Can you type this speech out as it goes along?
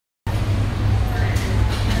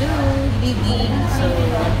evening. So,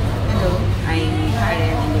 hello, I'm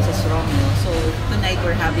Caren and this is Romeo. So, tonight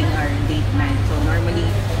we're having our date night. So, normally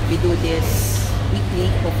we do this weekly,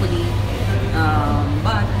 hopefully.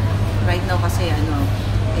 But right now kasi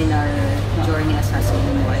in our journey as husband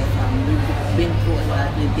and wife, we've been through a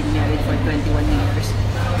lot. We've been married for 21 years.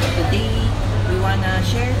 Today, we wanna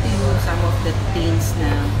share to you some of the things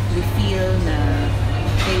na we feel na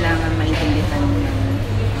kailangan maintindihan ng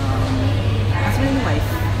husband and wife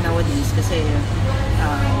nowadays kasi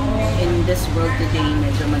in this world today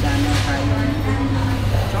medyo madami tayong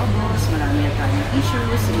troubles, marami tayong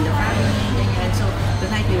issues in the family, ganyan. So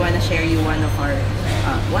tonight we wanna share you one of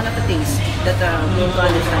the things that we need to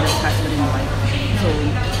understand as husband and wife. So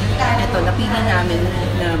ito, napili namin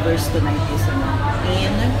na verse tonight is in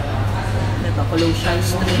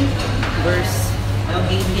Colossians 3 verse 18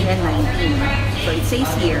 and 19. So it says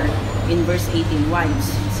here in verse 18,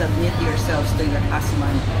 wives, submit yourselves to your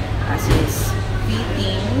husband as is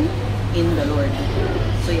fitting in the Lord.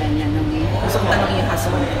 So yan. Gusto kong tanongin yung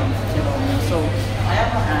husband ko, si Romeo. So,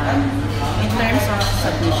 in terms of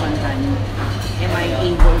submission, honey, am I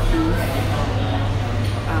able to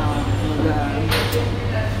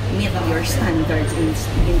meet your standards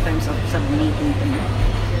in terms of submitting to you?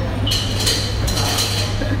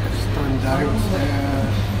 Standards?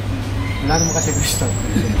 Wala naman kasi gusto.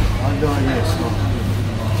 Although, yes,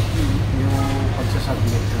 yung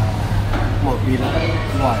pagsasubmit mo bilang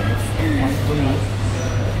wife, to me,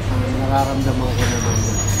 nararamdaman ko naman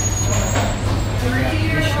yun. So, I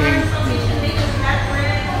appreciate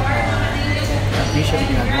the vision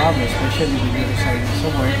ginagawa mo, especially when you resign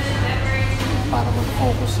sa work, para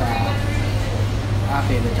mag-focus sa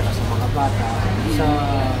akin at saka sa mga bata, sa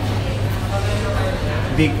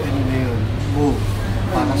big move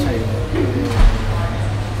para sa'yo.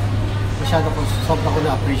 Sobrang ko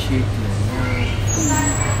na-appreciate yun.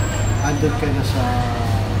 Andun ka na sa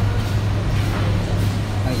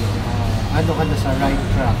ano ka na sa right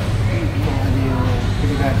track kung ano yung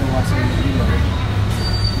pinagagawa sa iyo ni Lord.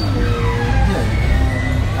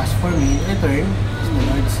 As for me, in return, as the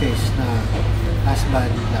Lord says na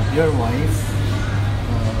husband, love your wife,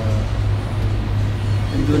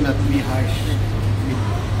 and do not be harsh with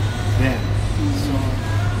them. So,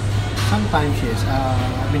 sometimes, yes,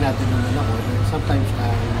 aminado naman ako, sometimes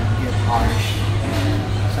I get harsh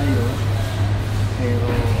sa'yo, pero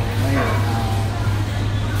ngayon,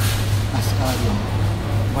 as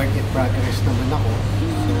work in progress naman ako.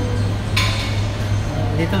 So,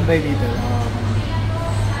 little by little,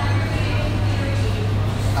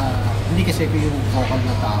 hindi kasi ko yung vocal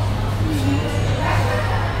na tao.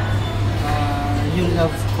 Yung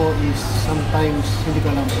love ko is sometimes hindi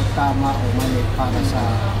ko alam kung tama o mali para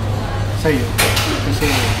sa'yo.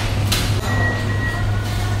 Kasi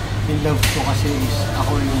yung love ko kasi is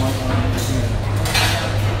ako yung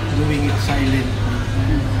doing it silently.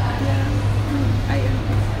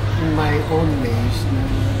 In my own ways,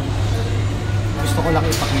 gusto ko lang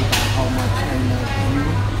ipakita how much I love you.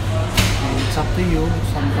 And it's up to you.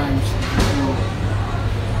 Sometimes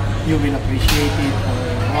you will appreciate it or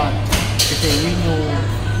what. Kasi yun yung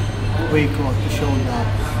way ko to show that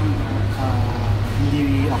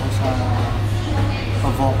hindi ako sa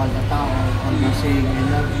vocal na tao. I'm not saying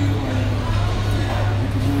I love you or you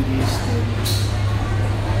can do this.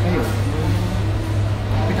 Ayun.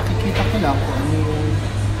 Pinakikita ko lang kung ano yung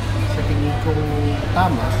sa tingin kong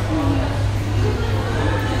tama.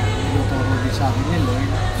 Tinuturo din sa akin ni Lord.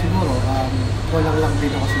 Siguro, walang lang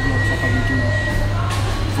din ako siguro sa pagiging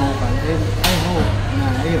vocal. And I hope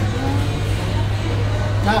na ayun,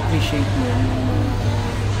 na-appreciate mo yung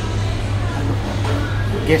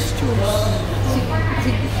gestures.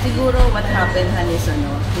 Siguro what happened is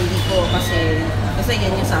hindi ko kasi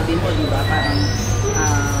yan yung sabi mo, di ba? Parang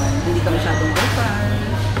hindi ka masyadong vocal,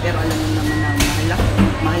 pero alam mo naman na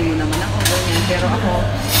mahal mo naman ako, ganyan. Pero ako,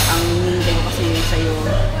 ang hinihintay ko kasi sa'yo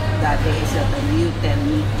dati is that you tell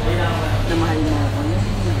me na mahal mo ako.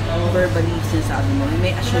 Yung verbally sinasabi mo,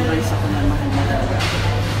 may assurance ako na mahal mo talaga.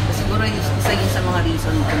 Siguro isa yun sa mga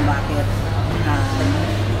reason kung bakit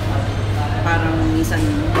parang minsan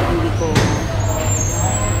hindi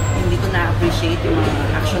ko na-appreciate yung mga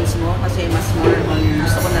actions mo kasi mas more on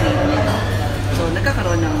gusto ko na rin. So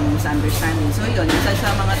nagkakaroon ng misunderstanding. So yun, isa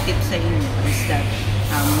sa mga tips sa inyo is that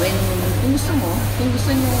kung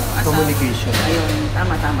gusto nyo as communication. Ayun,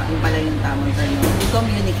 tama. Yung pala yung tamang term.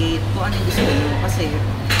 Communicate kung ano yung gusto nyo. Kasi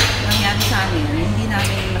nangyari sa amin, hindi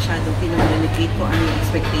namin masyadong pinag-communicate kung ano yung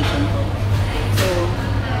expectation ko. So,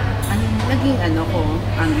 naging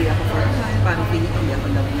angry ako for a while, parang feeling ko hindi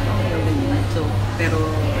ako love na ako, ganyan. So, pero,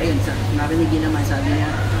 ayun, narinig naman, sabi niya,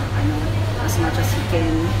 as much as he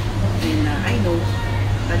can, and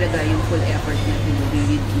talaga yung full effort na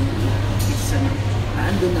pinag-read is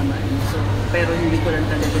andun naman. So, pero hindi ko lang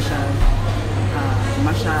talaga siya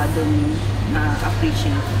masyadong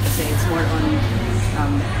na-appreciate kasi it's more on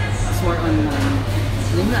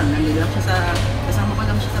yun lang, nandun lang siya kasama ko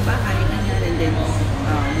lang siya sa bahay, ganyan, and then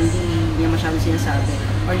hindi niya masyadong sinasabi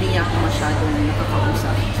or hindi niya ako masyadong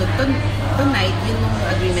nakakausap. So tonight, yun yung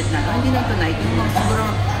agreement na, hindi lang tonight, yung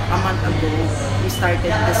siguro a month ago, we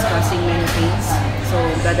started discussing many things. So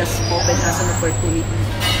God has opened an opportunity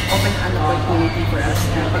for us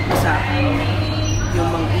na pag-usapan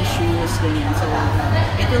yung mga issues, ganyan. So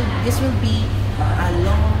this will be a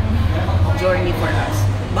long journey for us.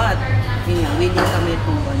 But, yun nga, willing kami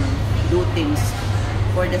kung do things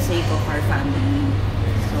for the sake of our family.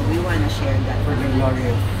 So, we wanna share that. For the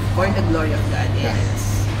glory of God,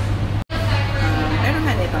 yes. Pero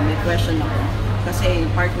ito, may question ako. Kasi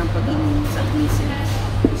part ng pagiging submissive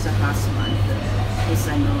sa husband is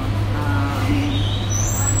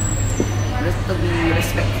to be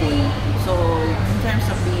respectful. So, in terms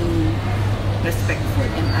of being respectful,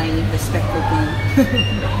 am I respectful to you?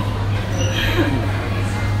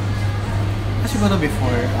 Siguro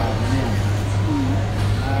before,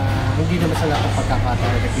 hindi naman sa lahat ng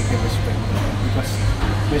pagkakataon nagkikirespect because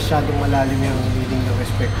masyadong malalim yung meaning ng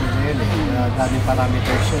respect mo na yun daming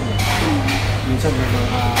parameters yun minsan may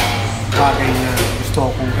mga bagay na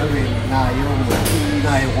gusto kong gawin na ayaw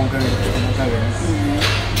kong gawin, gusto mong gawin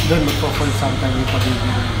doon magpo-fall sometime yung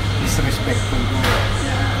pagiging disrespectful mo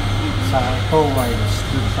sa towards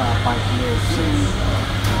dun sa partners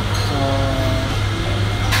so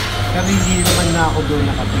pero hindi naman na ako doon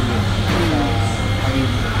nakatingin sa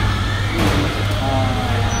pagiging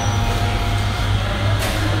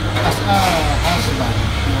as a husband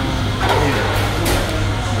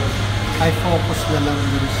I focus na lang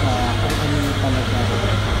dun sa kung ano yung talaga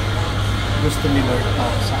gusto ni Lord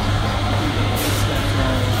para sa akin so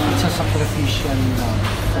it's a sacrificial love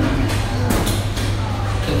for me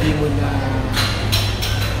hindi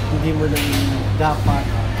mo na dapat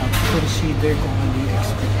consider kung ano yung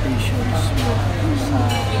expectations mo sa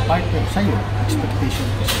partner, sa'yo, expectation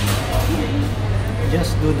ko sa'yo.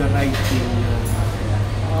 Just do the right thing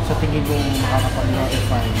sa tingin mo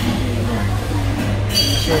makakapag-glorify ni Lord.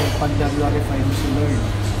 Kasi pag na-glorify mo si Lord,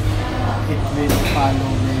 it will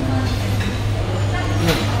follow na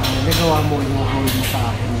nagawa mo yung role mo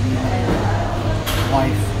sa akin bilang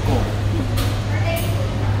wife ko.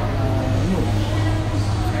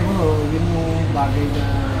 Yun yung bagay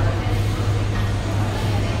na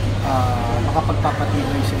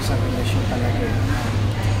makapagpapatibay sa isang relasyon talaga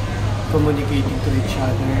communicating to each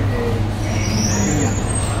other and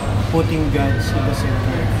putting God in the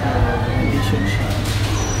center for relationship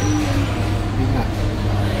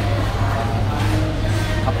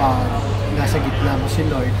kapag nasa gitna mo si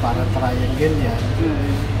Lord para triangle yan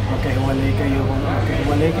magkahiwalay kayong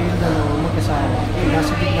dalawa magkasawa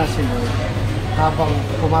nasa gitna si Lord habang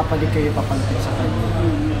pumapalik kayo papalapit sa Kanya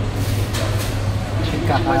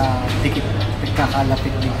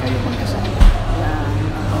nagkakalapit din kayo magkasama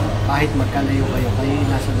kahit magkalayo kayo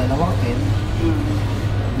nasa dalawang end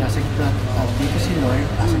nasa gitna at dito si Lord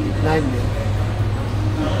nasa gitna nyo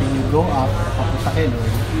when you go up papunta kay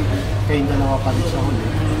Lord kayong dalawa pa rin sa huli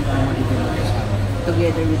magiging magkasama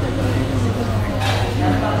together with the Lord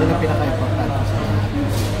yun ang pinaka-importante sa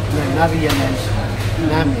na na-realize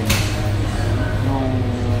namin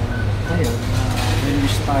when we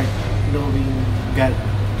start knowing God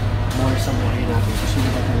more sa buhay natin kasi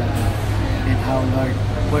ba talaga and how Lord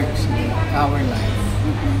works in our life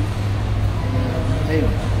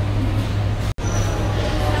ayun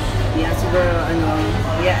siguro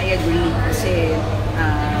I agree kasi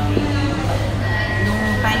nung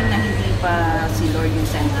time na hindi pa si Lord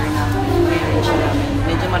yung center ng marriage namin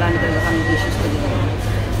medyo marami talaga kami issues together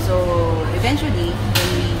so eventually when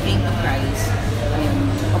we came to Christ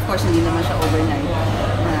of course, hindi naman siya overnight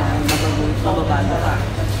na mababago ka.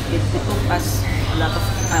 It took us a lot of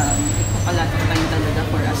time talaga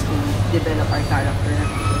for us to develop our character.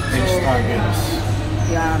 So, struggles.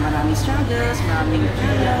 Yeah, maraming struggles, maraming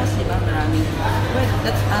trials, diba?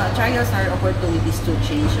 Trials are opportunities to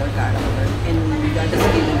change your character and God has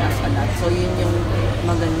given us a lot. So, yun yung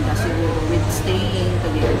maganda siguro with staying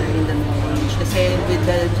together in the marriage. Kasi with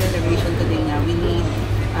the generation today nga, we need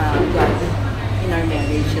God in our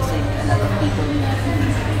marriage kasi a lot of people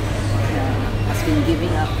has been giving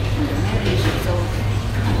up in their marriage. So,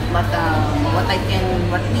 what we can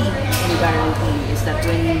guarantee is that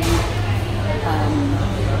when you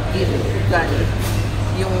give God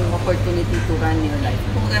yung opportunity to run your life,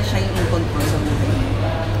 kung siya yung in control sa buhay mo,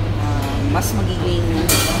 mas magiging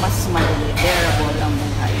mas madali, bearable ang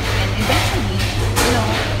buhay. And eventually, you know,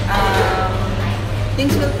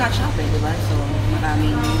 things will catch up, di ba? So,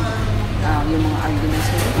 maraming yung mga arguments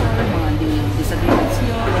nyo before, mga disagreements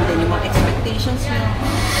nyo, and then yung mga expectations nyo,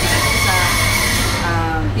 isa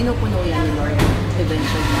pinupuno yan ni Lord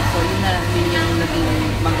eventually. So, yun yung naging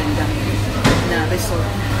magandang na result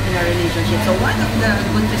in our relationship. So, one of the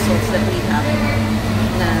good results that we have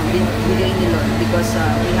na binigay ni Lord because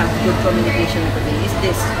we have good communication today is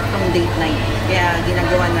this, from date night. Kaya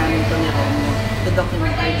ginagawa namin ito ni Romeo to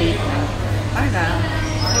document our date night para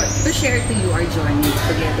to share to you our journey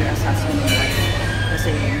together as husband and wife.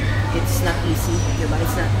 Kasi it's not easy, diba?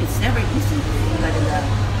 It's never easy. Talaga.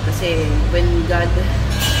 Kasi when God,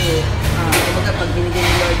 kumbaga pag binigay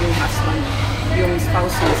ni Lord yung husband, yung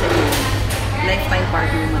spouse mo sa iyo, lifetime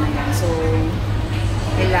partner mo na yan. So,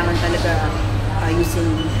 kailangan talaga ayusin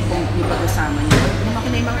kung yung pag-asama niyo. Lumaki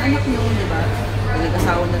na yung mga anak niyo, di ba? Pag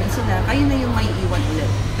nag-asawa na rin sila, kayo na yung may iwan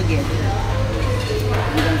ulit together.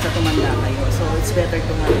 Hanggang sa tumanda kayo. So, it's better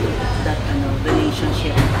to have that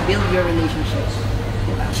relationship. Build your relationship.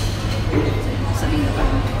 Di ba? Sabihin na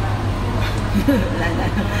parang wala na.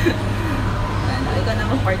 Ikaw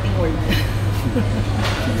naman parting word.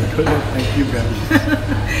 Thank you guys.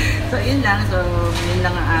 So, yun lang. So, yun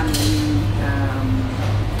lang ang aming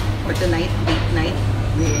for tonight, date night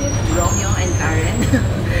with Romeo and Caren.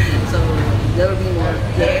 So, there will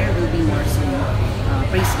be more soon.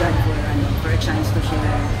 Praise God for a chance to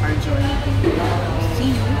share our joy with you.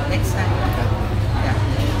 See you next time.